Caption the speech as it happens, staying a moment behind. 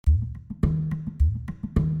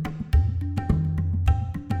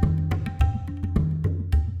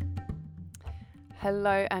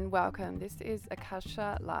Hello and welcome. This is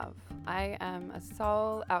Akasha Love. I am a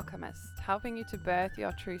soul alchemist, helping you to birth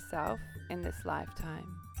your true self in this lifetime.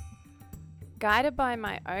 Guided by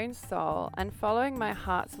my own soul and following my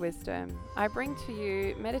heart's wisdom, I bring to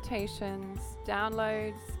you meditations,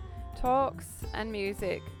 downloads, talks, and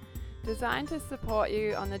music designed to support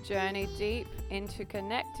you on the journey deep into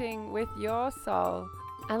connecting with your soul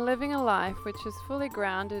and living a life which is fully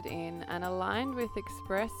grounded in and aligned with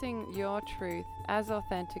expressing your truth as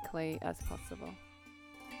authentically as possible.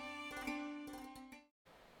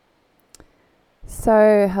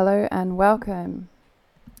 So, hello and welcome.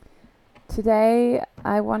 Today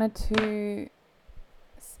I wanted to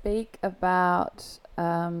speak about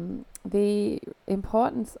the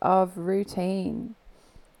importance of routine.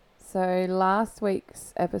 So last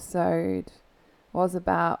week's episode was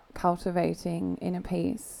about cultivating inner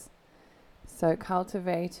peace. So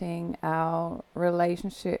cultivating our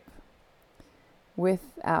relationship with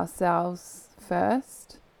ourselves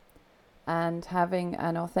first and having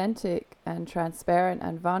an authentic and transparent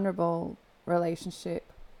and vulnerable relationship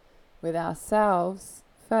with ourselves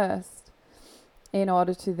first in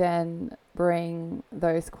order to then bring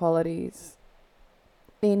those qualities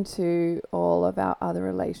into all of our other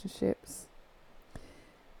relationships.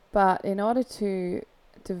 But in order to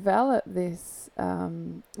develop this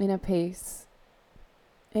inner peace,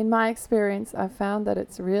 in my experience, I've found that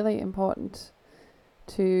it's really important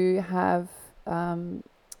to have a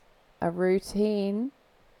routine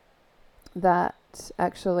that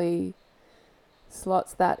actually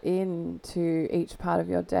slots that into each part of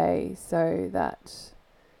your day, so that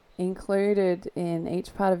included in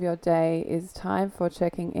each part of your day is time for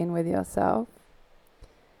checking in with yourself,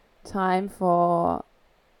 time for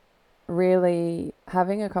really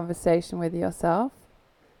having a conversation with yourself,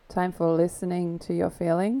 time for listening to your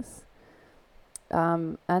feelings.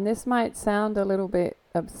 And this might sound a little bit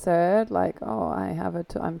absurd, like, oh,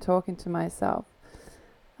 I'm talking to myself.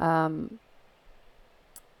 But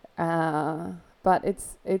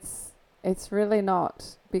it's really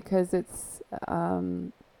not, because it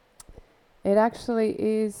actually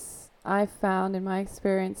is, I found in my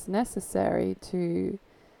experience, necessary to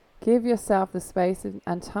give yourself the space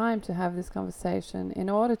and time to have this conversation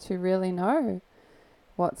in order to really know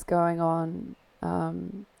what's going on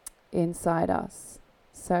inside us.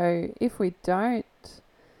 So if we don't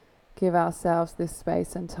give ourselves this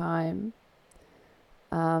space and time,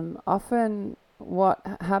 often what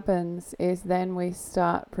happens is then we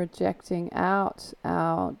start projecting out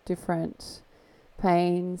our different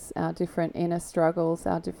pains, our different inner struggles,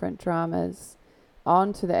 our different dramas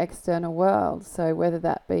onto the external world. So whether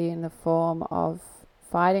that be in the form of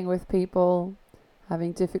fighting with people,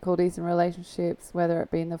 having difficulties in relationships, whether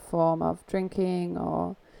it be in the form of drinking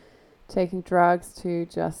or taking drugs to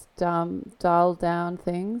just dull down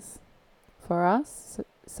things for us,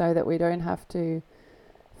 so that we don't have to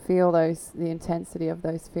feel the intensity of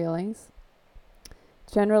those feelings.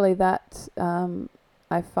 Generally that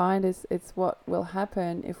I find it's what will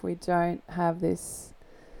happen if we don't have this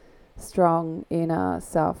strong inner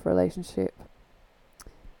self relationship.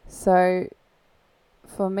 So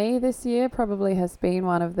for me, this year probably has been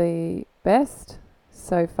one of the best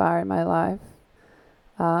so far in my life,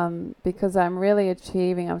 because I'm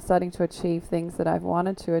starting to achieve things that I've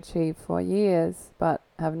wanted to achieve for years but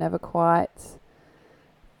have never quite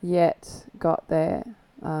yet got there,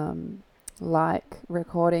 like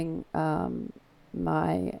recording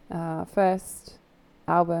my first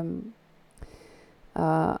album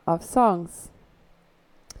of songs.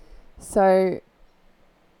 So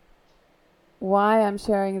why I'm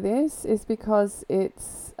sharing this is because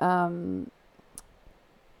it's I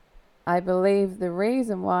believe the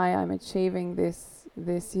reason why I'm achieving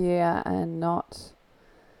this year and not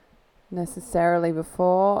necessarily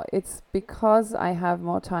before, it's because I have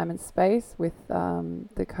more time and space with the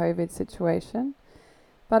COVID situation,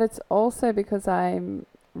 but it's also because I'm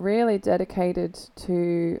really dedicated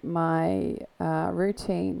to my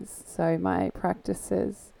routines, so my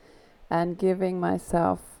practices, and giving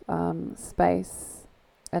myself space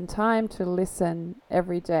and time to listen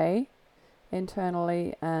every day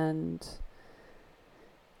internally and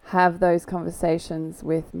have those conversations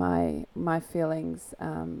with my feelings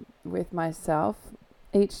with myself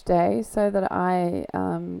each day, so that I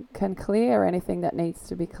can clear anything that needs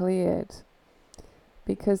to be cleared.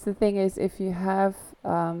 Because the thing is, if you have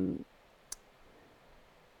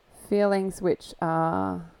feelings which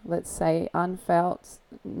are, let's say, unfelt,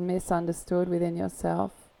 misunderstood within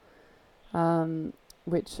yourself,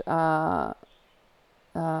 which are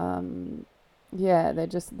yeah, they're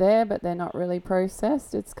just there, but they're not really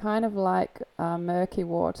processed. It's kind of like murky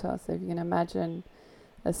water. So if you can imagine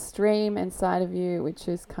a stream inside of you, which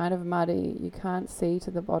is kind of muddy, you can't see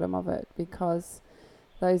to the bottom of it because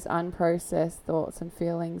those unprocessed thoughts and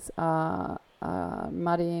feelings are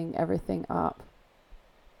muddying everything up.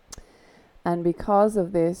 And because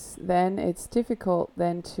of this, then it's difficult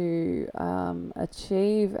then to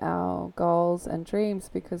achieve our goals and dreams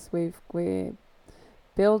because we're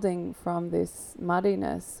building from this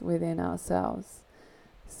muddiness within ourselves.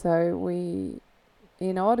 So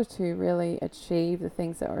in order to really achieve the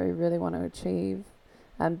things that we really want to achieve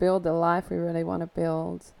and build the life we really want to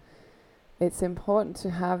build, it's important to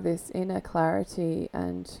have this inner clarity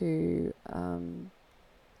and to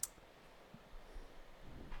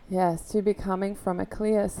to be coming from a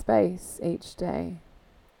clear space each day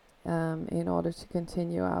in order to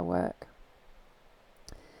continue our work.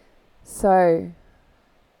 So,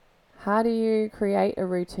 how do you create a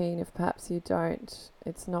routine if perhaps you don't?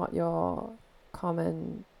 It's not your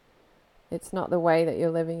common, it's not the way that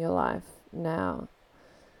you're living your life now.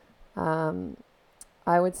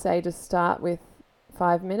 I would say just start with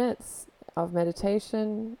 5 minutes of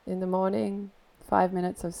meditation in the morning, 5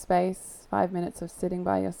 minutes of space, 5 minutes of sitting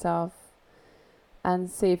by yourself, and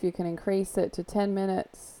see if you can increase it to 10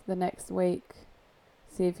 minutes the next week.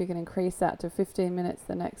 See if you can increase that to 15 minutes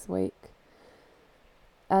the next week.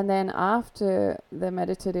 And then after the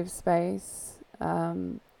meditative space,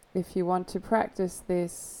 if you want to practice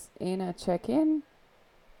this inner check-in,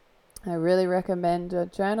 I really recommend a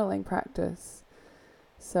journaling practice.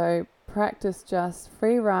 So practice just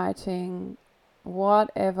free writing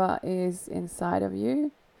whatever is inside of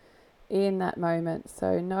you in that moment.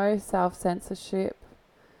 So no self-censorship,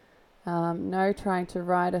 no trying to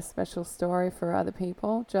write a special story for other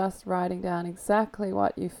people, just writing down exactly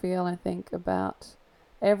what you feel and think about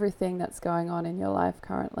everything that's going on in your life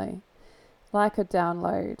currently, like a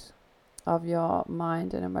download of your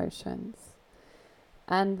mind and emotions.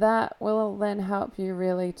 And that will then help you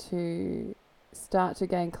really to start to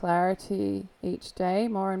gain clarity each day,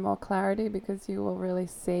 more and more clarity, because you will really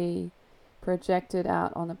see projected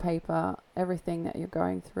out on the paper everything that you're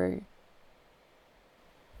going through.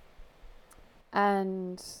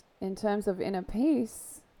 And in terms of inner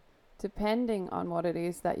peace, depending on what it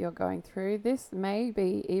is that you're going through, this may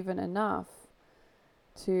be even enough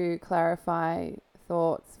to clarify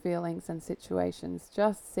thoughts, feelings, and situations.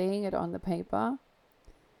 Just seeing it on the paper,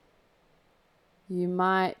 you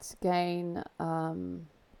might gain a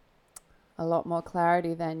lot more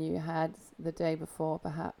clarity than you had the day before,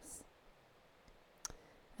 perhaps.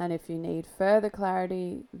 And if you need further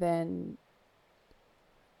clarity, then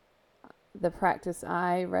the practice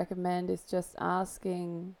I recommend is just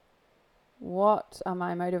asking, what are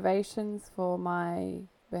my motivations for my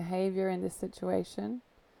behavior in this situation?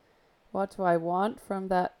 What do I want from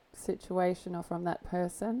that situation or from that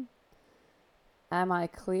person? Am I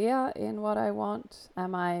clear in what I want?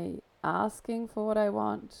 Am I asking for what I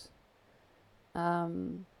want?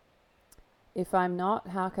 If I'm not,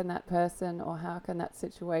 how can that person or how can that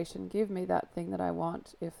situation give me that thing that I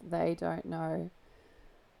want if they don't know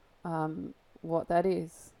what that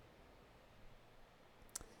is?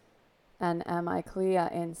 And am I clear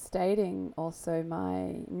in stating also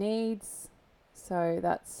my needs? So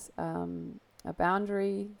that's a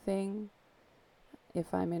boundary thing.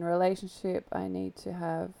 If I'm in a relationship, I need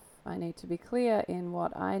to be clear in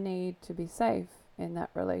what I need to be safe in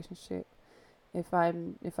that relationship. If I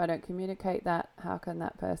don't communicate that, how can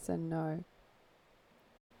that person know?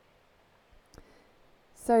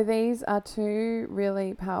 So these are two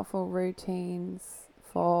really powerful routines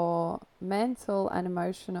for mental and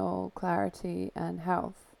emotional clarity and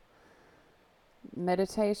health.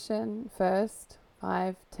 Meditation first,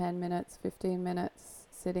 5, 10 minutes, 15 minutes,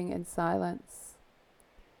 sitting in silence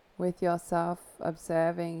with yourself,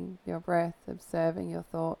 observing your breath, observing your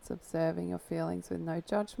thoughts, observing your feelings with no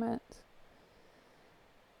judgment.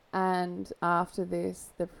 And after this,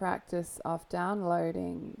 the practice of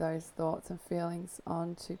downloading those thoughts and feelings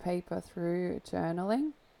onto paper through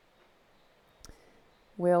journaling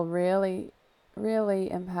will really,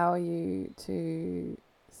 really empower you to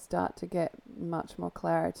start to get much more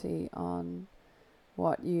clarity on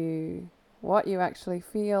what you actually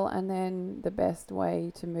feel, and then the best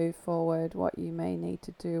way to move forward, what you may need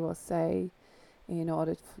to do or say in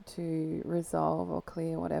order to resolve or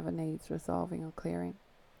clear whatever needs resolving or clearing.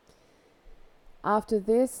 After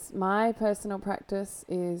this, my personal practice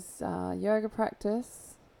is yoga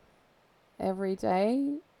practice. Every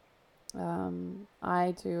day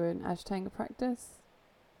I do an Ashtanga practice.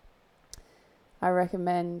 I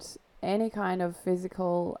recommend any kind of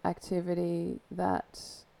physical activity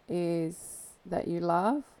that you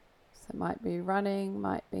love. So it might be running,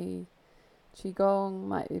 might be qigong,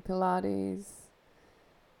 might be Pilates,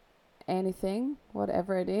 anything,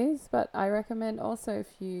 whatever it is. But I recommend also, if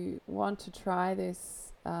you want to try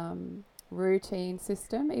this routine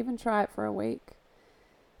system, even try it for a week.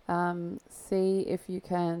 See if you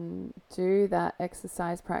can do that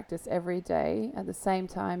exercise practice every day at the same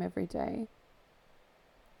time every day.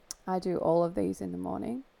 I do all of these in the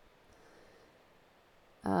morning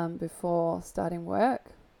before starting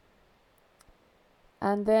work.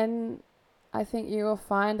 And then I think you will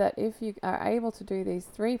find that if you are able to do these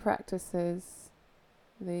 3 practices,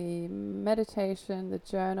 the meditation, the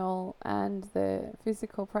journal, and the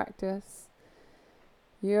physical practice,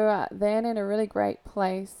 you are then in a really great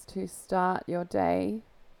place to start your day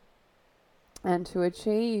and to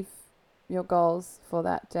achieve your goals for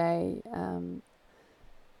that day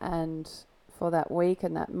and for that week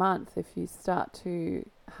and that month. If you start to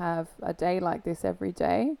have a day like this every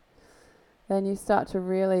day, then you start to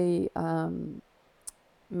really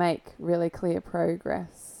make really clear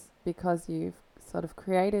progress, because you've sort of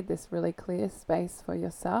created this really clear space for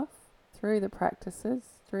yourself through the practices,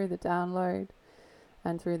 through the download,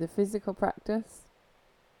 and through the physical practice.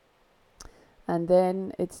 And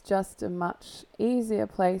then it's just a much easier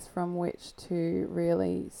place from which to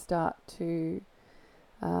really start to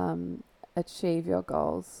achieve your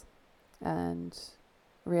goals and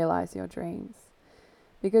realize your dreams.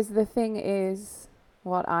 Because the thing is,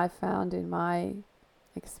 what I found in my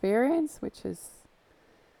experience, which is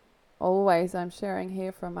always I'm sharing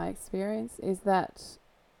here from my experience, is that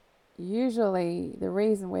usually the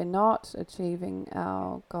reason we're not achieving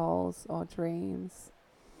our goals or dreams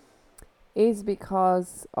is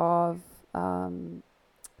because of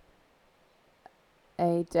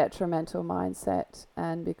a detrimental mindset,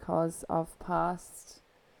 and because of past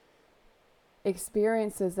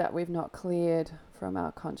experiences that we've not cleared from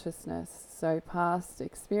our consciousness. So past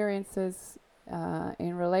experiences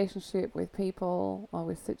in relationship with people or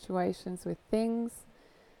with situations, with things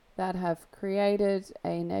that have created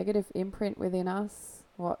a negative imprint within us,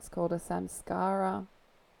 what's called a samskara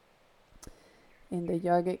in the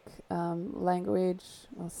yogic language,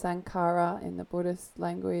 or sankhara in the Buddhist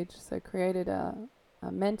language. So created a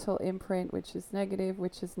mental imprint which is negative,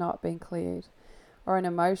 which has not been cleared, or an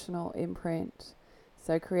emotional imprint.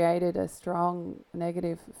 So created a strong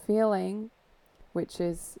negative feeling which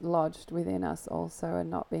is lodged within us also and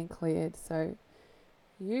not being cleared. So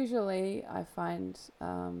usually I find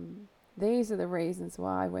these are the reasons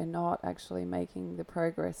why we're not actually making the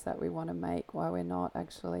progress that we want to make, why we're not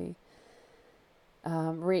actually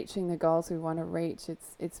reaching the goals we want to reach.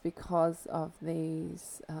 It's because of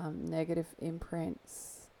these negative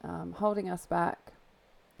imprints holding us back.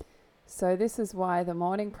 So this is why the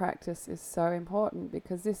morning practice is so important,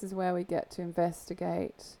 because this is where we get to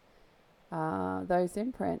investigate those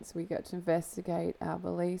imprints. We get to investigate our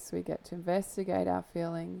beliefs, we get to investigate our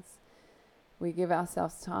feelings, we give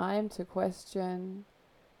ourselves time to question,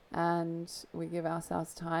 and we give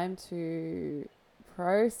ourselves time to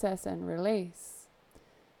process and release.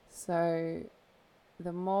 So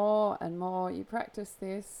the more and more you practice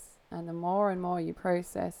this, and the more and more you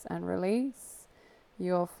process and release,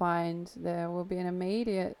 you'll find there will be an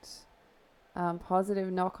immediate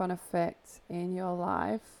positive knock-on effect in your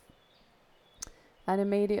life. And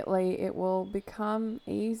immediately it will become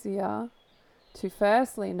easier to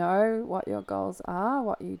firstly know what your goals are,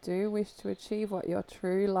 what you do wish to achieve, what your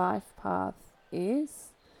true life path is,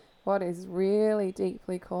 what is really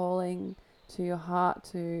deeply calling to your heart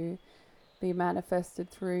to be manifested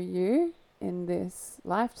through you in this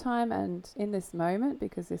lifetime and in this moment,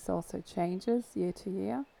 because this also changes year to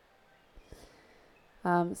year.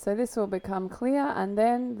 So this will become clear, and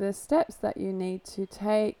then the steps that you need to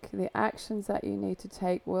take, the actions that you need to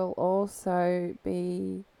take, will also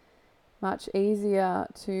be much easier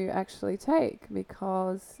to actually take,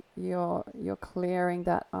 because you're clearing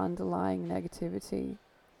that underlying negativity.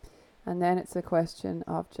 And then it's a question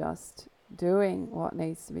of just doing what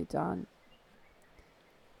needs to be done.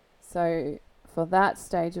 So for that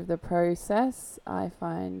stage of the process, I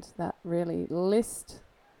find that really lists,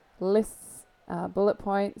 bullet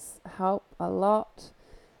points help a lot,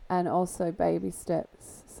 and also baby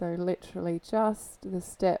steps. So literally just the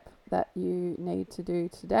step that you need to do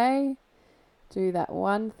today. Do that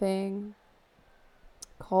one thing,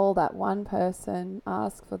 call that one person,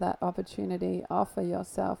 ask for that opportunity, offer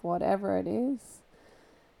yourself whatever it is.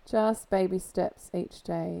 Just baby steps each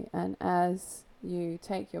day. And as you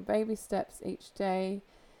take your baby steps each day,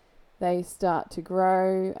 they start to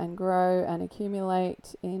grow and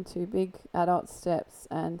accumulate into big adult steps,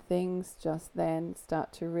 and things just then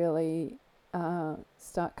start to really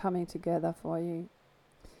start coming together for you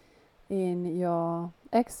in your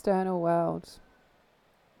external world.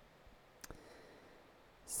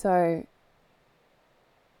 So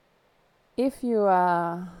if you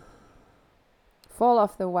fall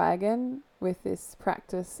off the wagon with this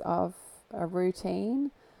practice of a routine,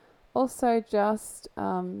 also just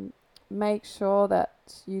make sure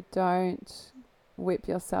that you don't whip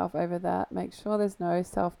yourself over that. Make sure there's no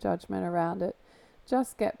self-judgment around it.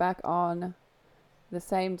 Just get back on the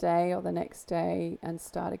same day or the next day and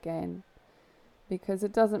start again, because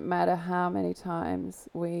it doesn't matter how many times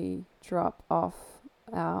we drop off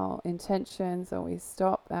our intentions or we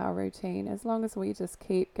stop our routine, as long as we just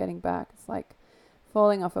keep getting back. It's like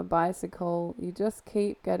falling off a bicycle. You just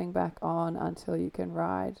keep getting back on until you can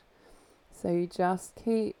ride. So you just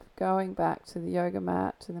keep going back to the yoga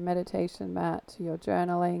mat, to the meditation mat, to your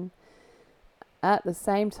journaling at the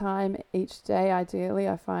same time each day. Ideally,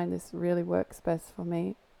 I find this really works best for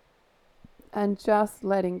me. And just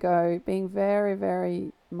letting go, being very,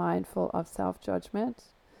 very mindful of self-judgment,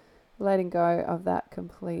 letting go of that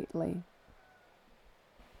completely.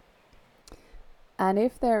 And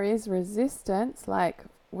if there is resistance, like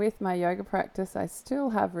with my yoga practice, I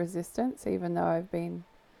still have resistance, even though I've been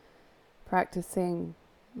practicing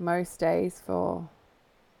most days for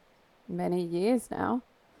many years now.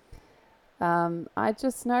 I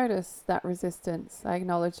just notice that resistance. I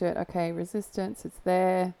acknowledge it. Okay, resistance, it's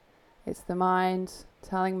there. It's the mind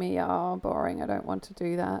telling me, oh, boring, I don't want to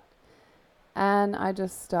do that. And I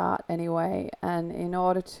just start anyway. And in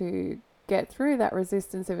order to get through that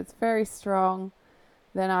resistance, if it's very strong,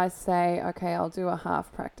 then I say, okay, I'll do a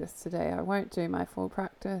half practice today. I won't do my full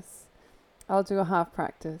practice. I'll do a half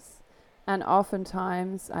practice. And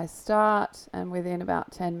oftentimes I start, and within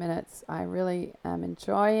about 10 minutes, I really am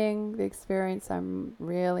enjoying the experience. I'm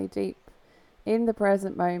really deep in the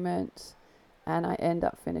present moment, and I end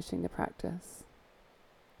up finishing the practice.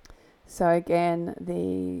 So again,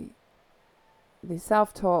 the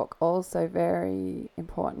self-talk also very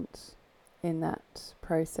important in that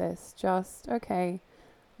process. Just, okay,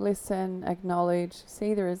 listen, acknowledge,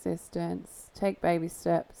 see the resistance, take baby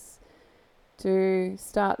steps,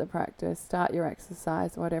 start the practice, start your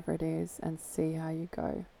exercise, whatever it is, and see how you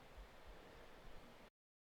go.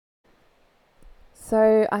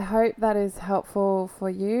 So I hope that is helpful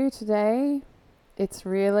for you today. It's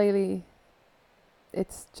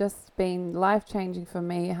just been life-changing for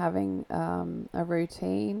me having a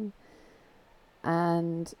routine,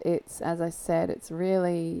 and it's, as I said, it's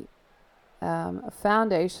really a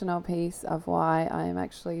foundational piece of why I am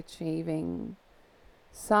actually achieving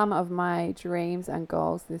some of my dreams and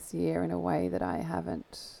goals this year in a way that I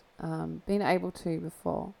haven't been able to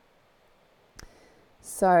before.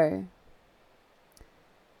 So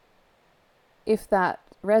if that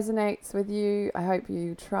resonates with you, I hope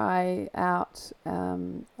you try out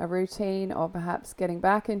a routine, or perhaps getting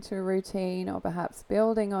back into a routine, or perhaps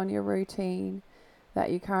building on your routine that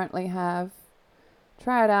you currently have.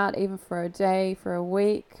 Try it out even for a day, for a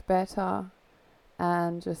week, better,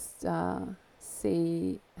 and just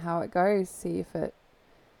see how it goes. See if it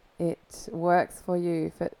works for you,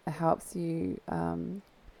 if it helps you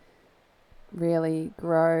really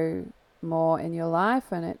grow more in your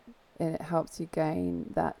life, and it helps you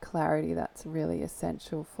gain that clarity that's really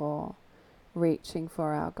essential for reaching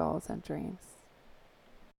for our goals and dreams.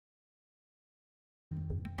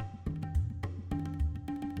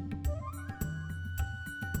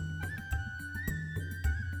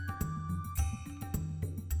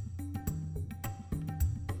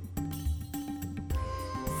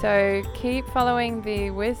 So keep following the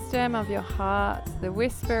wisdom of your heart, the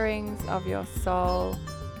whisperings of your soul,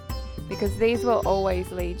 because these will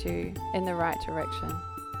always lead you in the right direction.